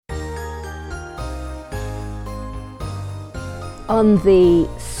On the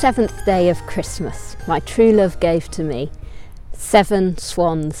 7th day of Christmas, my true love gave to me 7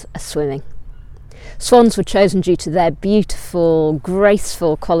 swans a-swimming. Swans were chosen due to their beautiful,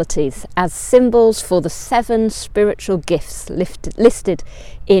 graceful qualities as symbols for the 7 spiritual gifts listed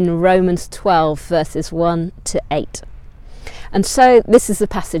in Romans 12 verses 1 to 8. And so this is the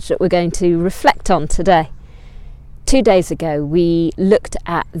passage that we're going to reflect on today. 2 days ago we looked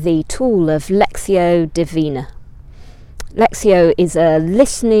at the tool of Lectio Divina. Lectio is a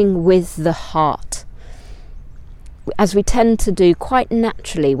listening with the heart, as we tend to do quite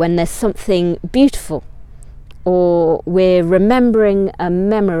naturally when there's something beautiful or we're remembering a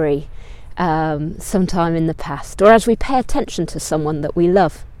memory sometime in the past, or as we pay attention to someone that we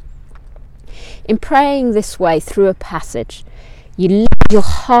love. In praying this way through a passage, you let your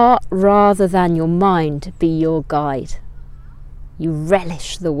heart rather than your mind be your guide. You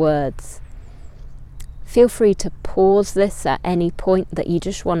relish the words. Feel free to pause this at any point that you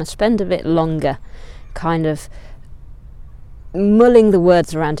just want to spend a bit longer kind of mulling the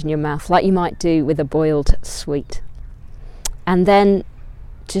words around in your mouth like you might do with a boiled sweet. And then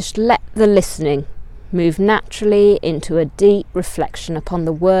just let the listening move naturally into a deep reflection upon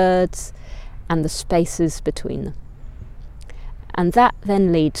the words and the spaces between them. And that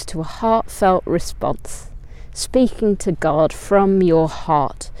then leads to a heartfelt response, speaking to God from your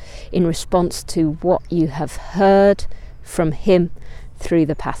heart in response to what you have heard from Him through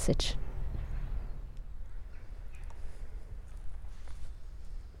the passage.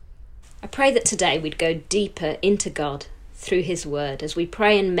 I pray that today we'd go deeper into God through His Word as we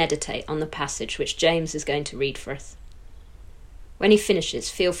pray and meditate on the passage which James is going to read for us. When he finishes,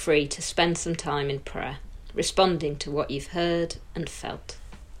 feel free to spend some time in prayer, responding to what you've heard and felt.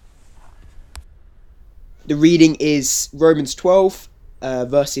 The reading is Romans 12,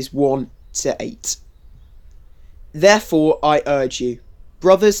 verses 1 to 8. Therefore I urge you,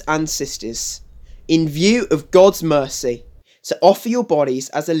 brothers and sisters, in view of God's mercy, to offer your bodies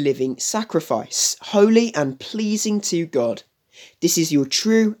as a living sacrifice, holy and pleasing to God. This is your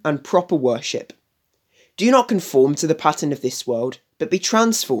true and proper worship. Do not conform to the pattern of this world, but be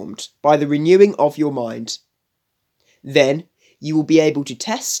transformed by the renewing of your mind. Then you will be able to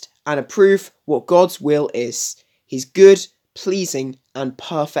test and approve what God's will is, His good, pleasing and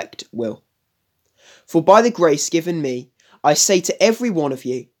perfect will. For by the grace given me, I say to every one of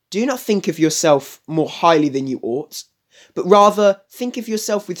you, do not think of yourself more highly than you ought, but rather think of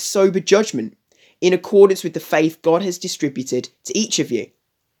yourself with sober judgment, in accordance with the faith God has distributed to each of you.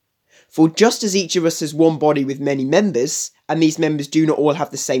 For just as each of us has one body with many members, and these members do not all have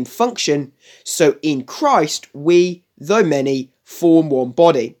the same function, so in Christ we, though many, form one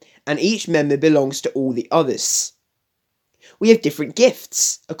body, and each member belongs to all the others. We have different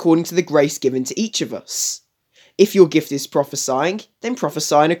gifts, according to the grace given to each of us. If your gift is prophesying, then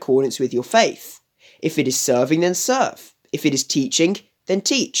prophesy in accordance with your faith. If it is serving, then serve. If it is teaching, then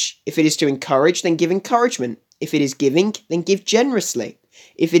teach. If it is to encourage, then give encouragement. If it is giving, then give generously.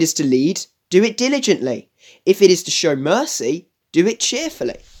 If it is to lead, do it diligently. If it is to show mercy, do it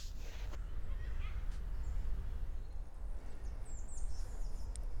cheerfully.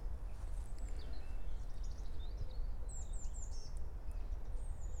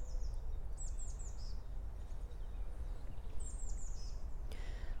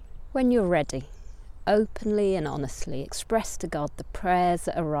 When you're ready, openly and honestly express to God the prayers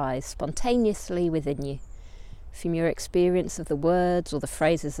that arise spontaneously within you from your experience of the words or the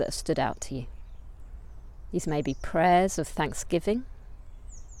phrases that have stood out to you. These may be prayers of thanksgiving,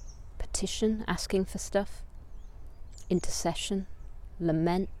 petition, asking for stuff, intercession,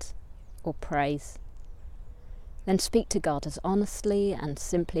 lament, or praise. Then speak to God as honestly and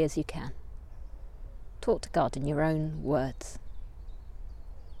simply as you can. Talk to God in your own words.